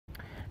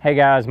Hey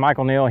guys,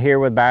 Michael Neal here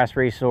with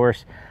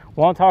BassResource. I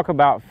want to talk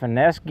about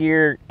finesse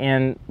gear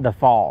in the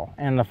fall.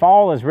 And the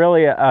fall is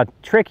really a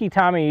tricky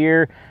time of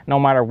year, no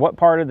matter what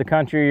part of the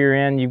country you're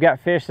in. You've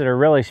got fish that are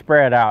really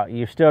spread out.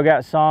 You've still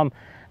got some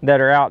that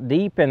are out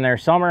deep in their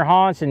summer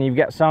haunts, and you've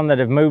got some that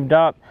have moved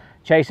up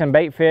chasing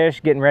bait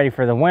fish, getting ready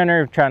for the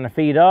winter, trying to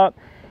feed up.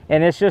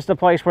 And it's just a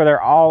place where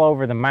they're all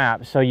over the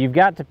map. So you've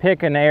got to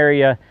pick an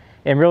area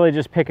and really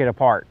just pick it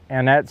apart.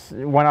 And that's,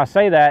 when I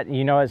say that,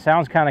 you know, it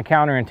sounds kind of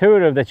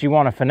counterintuitive that you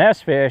want to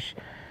finesse fish,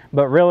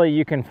 but really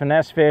you can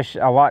finesse fish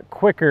a lot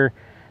quicker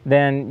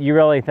than you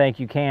really think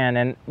you can.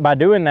 And by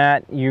doing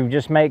that, you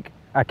just make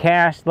a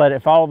cast, let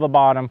it follow the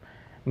bottom,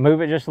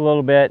 move it just a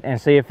little bit, and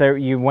see if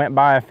you went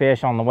by a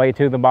fish on the way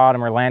to the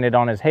bottom or landed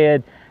on his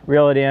head,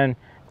 reel it in,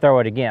 throw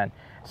it again.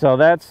 So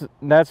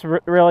that's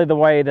really the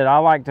way that I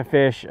like to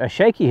fish a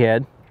shaky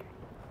head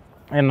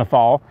in the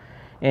fall.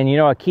 And you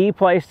know, a key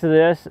place to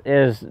this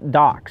is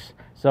docks.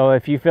 So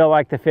if you feel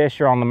like the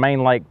fish are on the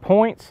main lake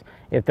points,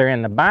 if they're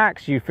in the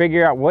backs, you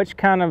figure out which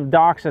kind of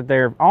docks that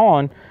they're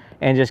on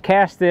and just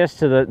cast this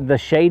to the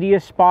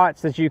shadiest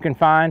spots that you can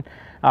find,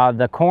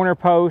 the corner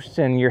posts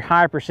and your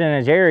high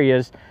percentage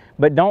areas,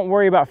 but don't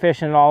worry about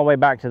fishing it all the way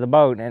back to the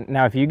boat. And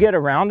now if you get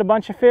around a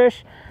bunch of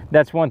fish,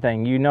 that's one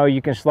thing. You know,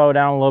 you can slow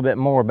down a little bit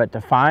more, but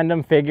to find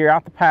them, figure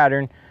out the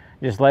pattern,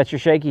 just let your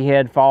shaky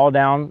head fall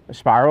down,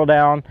 spiral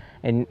down,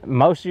 and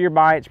most of your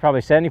bites, probably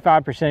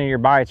 75% of your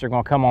bites, are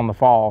going to come on the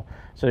fall.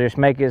 So just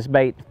make this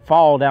bait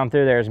fall down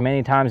through there as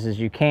many times as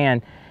you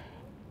can.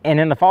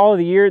 And in the fall of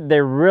the year,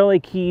 they're really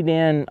keyed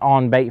in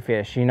on bait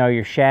fish, you know,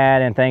 your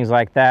shad and things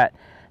like that.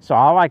 So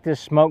I like this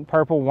smoked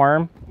purple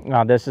worm.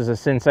 This is a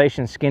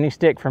Sensation skinny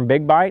stick from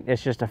Big Bite.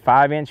 It's just a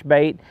 5-inch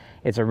bait.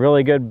 It's a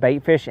really good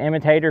bait fish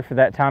imitator for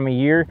that time of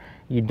year.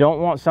 You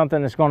don't want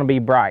something that's going to be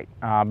bright.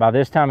 By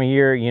this time of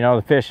year, you know,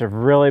 the fish have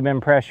really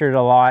been pressured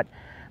a lot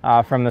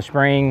from the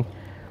spring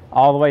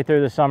all the way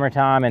through the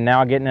summertime and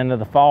now getting into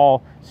the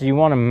fall. So you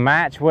want to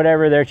match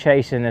whatever they're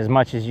chasing as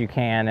much as you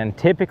can. And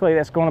typically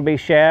that's going to be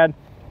shad.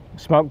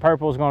 Smoked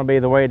purple is going to be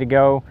the way to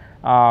go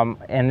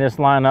in this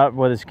lineup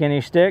with a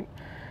skinny stick.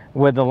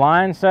 With the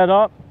line set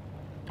up,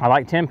 I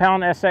like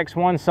 10-pound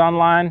SX1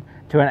 Sunline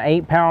to an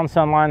 8-pound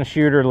Sunline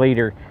shooter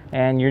leader.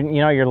 And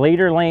your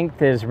leader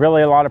length is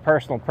really a lot of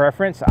personal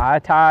preference. I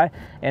tie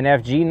an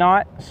FG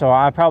knot, so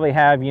I probably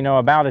have, you know,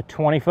 about a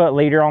 20-foot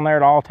leader on there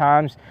at all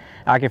times.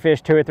 I can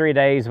fish 2 or 3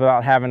 days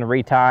without having to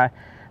retie.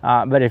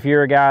 But if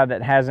you're a guy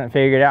that hasn't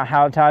figured out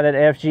how to tie that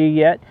FG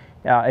yet,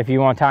 if you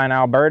want to tie an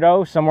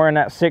Alberto, somewhere in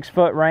that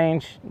 6-foot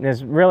range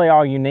is really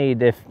all you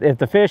need. If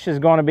the fish is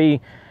going to be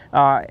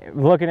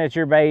looking at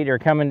your bait or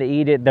coming to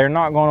eat it, they're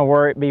not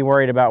going to be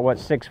worried about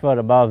what's 6 foot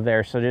above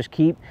there. So just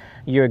keep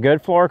you a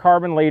good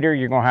fluorocarbon leader.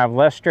 You're going to have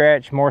less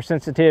stretch, more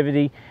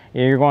sensitivity.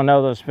 You're going to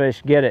know those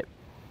fish get it.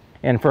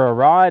 And for a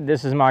rod,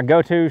 this is my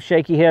go-to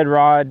shaky head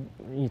rod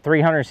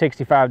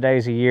 365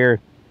 days a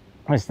year.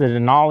 It's the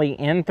Denali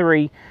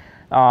N3,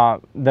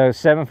 the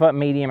 7-foot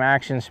medium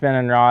action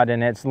spinning rod,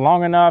 and it's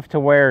long enough to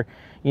where,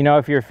 you know,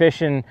 if you're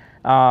fishing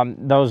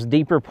those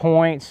deeper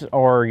points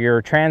or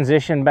your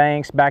transition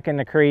banks back in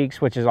the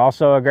creeks, which is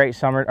also a great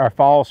summer or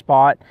fall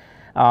spot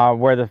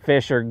where the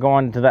fish are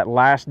going to that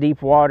last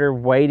deep water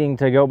waiting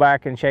to go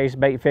back and chase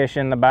bait fish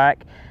in the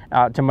back,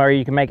 to where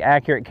you can make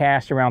accurate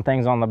casts around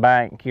things on the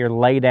bank. Your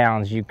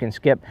laydowns, you can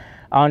skip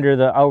under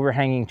the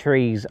overhanging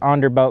trees,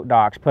 under boat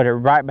docks, put it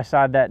right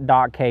beside that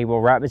dock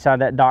cable, right beside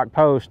that dock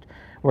post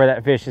where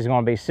that fish is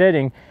going to be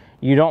sitting.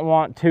 You don't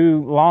want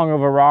too long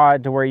of a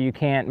rod to where you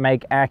can't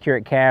make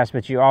accurate casts,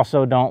 but you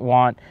also don't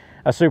want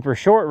a super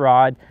short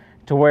rod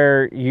to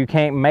where you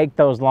can't make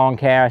those long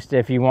casts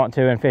if you want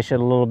to and fish it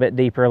a little bit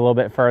deeper, a little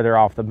bit further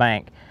off the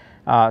bank.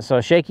 So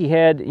a shaky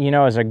head, you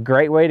know, is a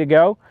great way to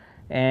go.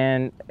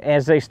 And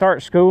as they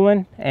start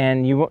schooling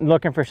and you're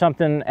looking for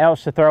something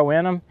else to throw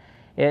in them,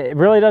 it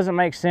really doesn't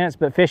make sense,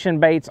 but fishing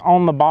baits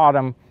on the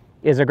bottom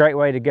is a great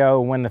way to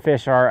go when the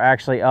fish are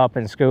actually up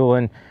and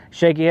schooling.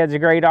 Shaky head's a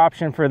great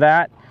option for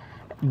that.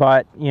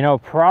 But, you know,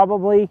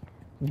 probably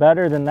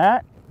better than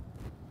that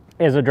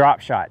is a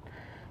drop shot.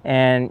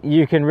 And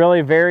you can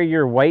really vary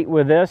your weight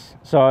with this.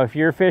 So if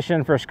you're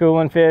fishing for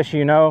schooling fish,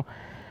 you know,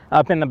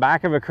 up in the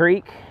back of a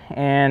creek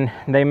and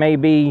they may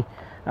be,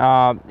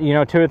 you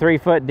know, 2 or 3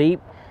 foot deep,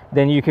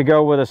 then you could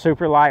go with a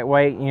super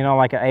lightweight, you know,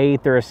 like an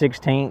 1/8 or a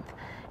 1/16,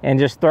 and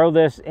just throw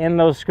this in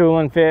those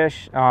schooling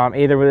fish,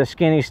 either with a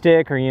skinny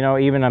stick or, you know,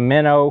 even a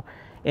minnow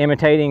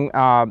imitating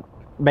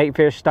bait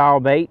fish style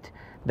bait.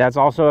 That's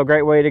also a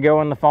great way to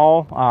go in the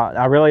fall.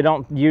 I really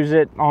don't use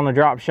it on the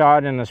drop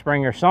shot in the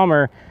spring or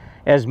summer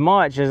as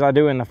much as I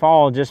do in the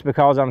fall, just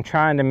because I'm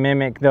trying to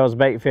mimic those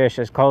bait fish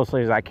as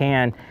closely as I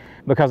can,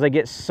 because they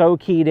get so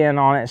keyed in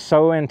on it,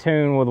 so in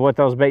tune with what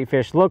those bait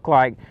fish look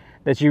like,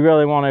 that you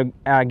really want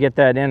to get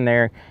that in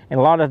there. And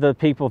a lot of the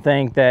people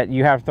think that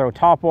you have to throw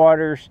top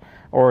waters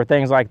or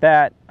things like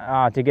that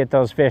to get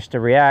those fish to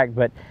react,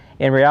 but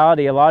in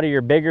reality, a lot of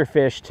your bigger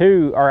fish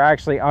too are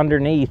actually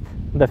underneath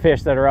the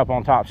fish that are up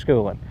on top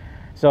schooling.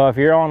 So if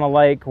you're on a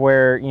lake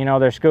where, you know,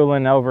 they're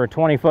schooling over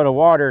 20 foot of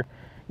water,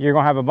 you're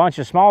gonna have a bunch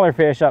of smaller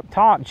fish up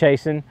top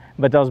chasing,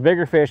 but those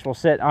bigger fish will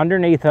sit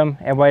underneath them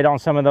and wait on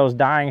some of those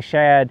dying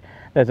shad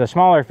that the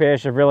smaller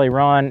fish have really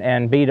run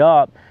and beat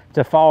up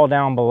to fall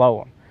down below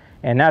them.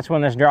 And that's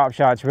when this drop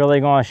shot's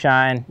really going to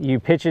shine. You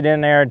pitch it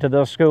in there to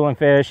those schooling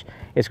fish,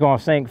 it's going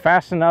to sink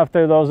fast enough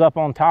through those up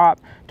on top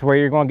to where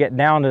you're going to get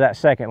down to that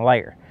second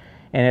layer.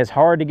 And it's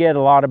hard to get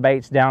a lot of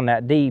baits down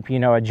that deep. You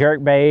know, a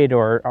jerk bait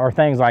or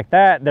things like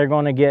that, they're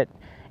going to get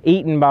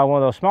eaten by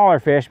one of those smaller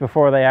fish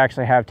before they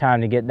actually have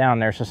time to get down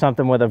there. So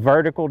something with a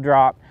vertical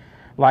drop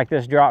like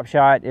this drop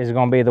shot is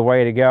going to be the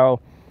way to go.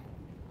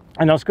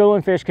 And those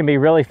schooling fish can be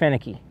really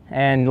finicky,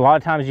 and a lot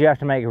of times you have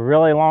to make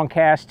really long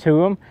casts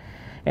to them,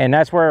 and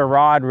that's where a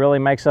rod really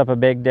makes up a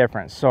big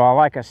difference. So I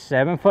like a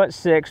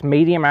 7'6"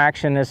 medium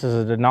action. This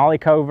is a Denali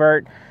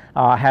covert.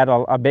 I had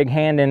a big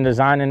hand in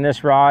designing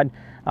this rod.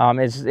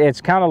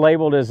 It's kind of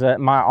labeled as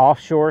my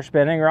offshore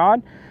spinning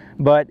rod,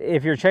 but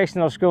if you're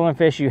chasing those schooling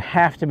fish, you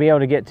have to be able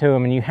to get to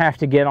them, and you have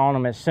to get on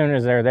them as soon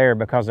as they're there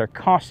because they're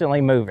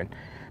constantly moving.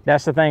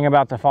 That's the thing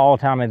about the fall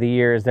time of the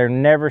year, is they're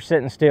never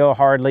sitting still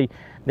hardly.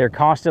 They're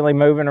constantly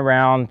moving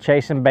around,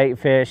 chasing bait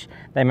fish.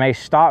 They may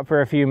stop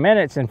for a few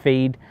minutes and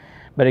feed,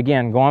 but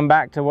again, going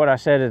back to what I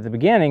said at the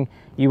beginning,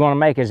 you want to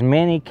make as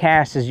many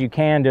casts as you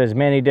can to as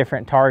many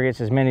different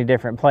targets, as many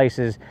different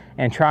places,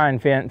 and try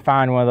and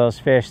find one of those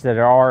fish that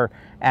are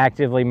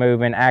actively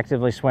moving,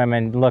 actively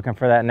swimming, looking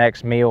for that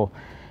next meal.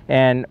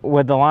 And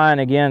with the line,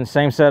 again,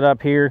 same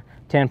setup here,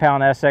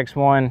 10-pound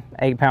SX1,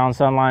 8-pound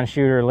Sunline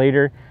shooter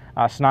leader.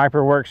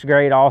 Sniper works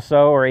great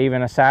also, or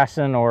even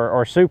Assassin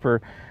or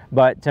Super,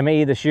 but to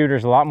me the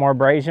shooter's a lot more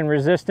abrasion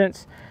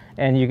resistance,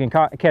 and you can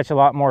catch a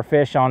lot more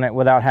fish on it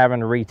without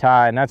having to retie,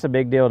 and that's a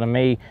big deal to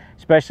me,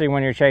 especially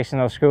when you're chasing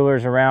those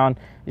schoolers around,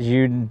 is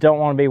you don't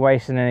want to be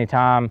wasting any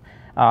time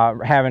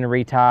having to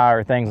retie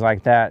or things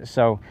like that.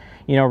 So,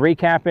 you know,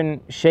 recapping,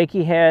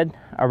 shaky head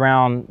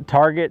around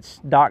targets,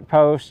 dock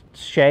posts,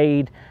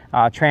 shade,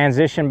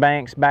 transition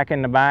banks back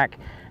in the back.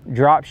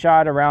 Drop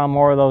shot around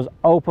more of those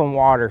open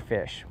water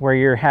fish where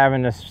you're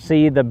having to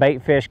see the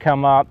bait fish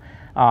come up.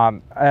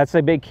 That's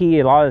a big key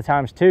a lot of the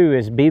times too,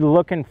 is be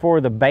looking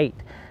for the bait.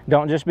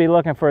 Don't just be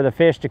looking for the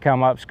fish to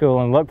come up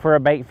school, and look for a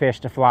bait fish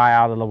to fly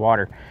out of the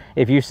water.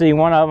 If you see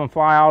one of them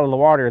fly out of the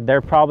water,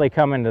 they're probably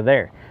coming to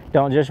there.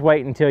 Don't just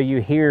wait until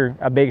you hear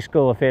a big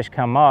school of fish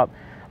come up.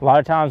 A lot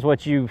of times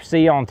what you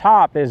see on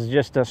top is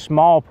just a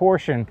small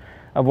portion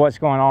of what's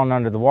going on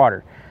under the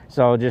water.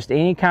 So just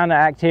any kind of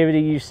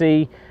activity you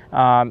see,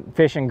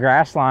 fishing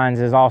grass lines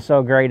is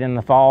also great in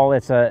the fall.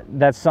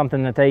 That's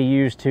something that they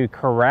use to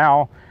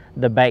corral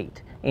the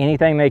bait.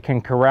 Anything they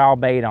can corral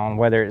bait on,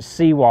 whether it's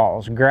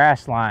seawalls,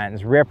 grass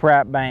lines,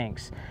 riprap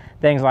banks,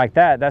 things like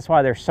that. That's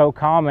why they're so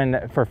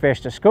common for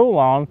fish to school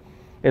on,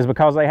 is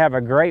because they have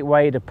a great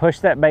way to push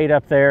that bait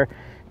up there,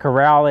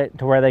 corral it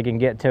to where they can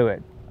get to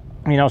it.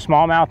 You know,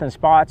 smallmouth and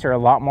spots are a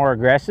lot more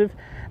aggressive.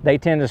 They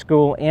tend to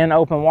school in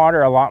open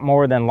water a lot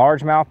more than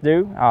largemouth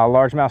do.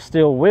 Largemouth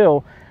still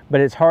will,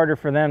 but it's harder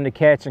for them to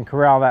catch and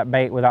corral that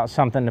bait without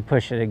something to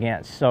push it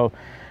against. So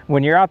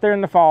when you're out there in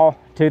the fall,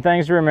 two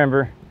things to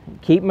remember: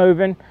 keep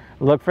moving,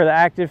 look for the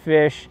active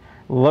fish,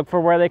 look for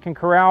where they can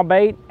corral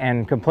bait,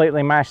 and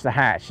completely match the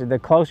hatch. The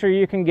closer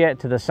you can get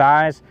to the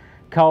size,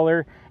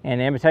 color,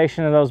 and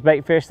imitation of those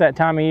bait fish that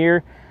time of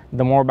year,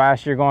 the more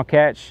bass you're going to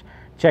catch.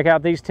 Check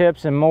out these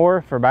tips and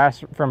more from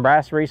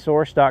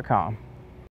BassResource.com.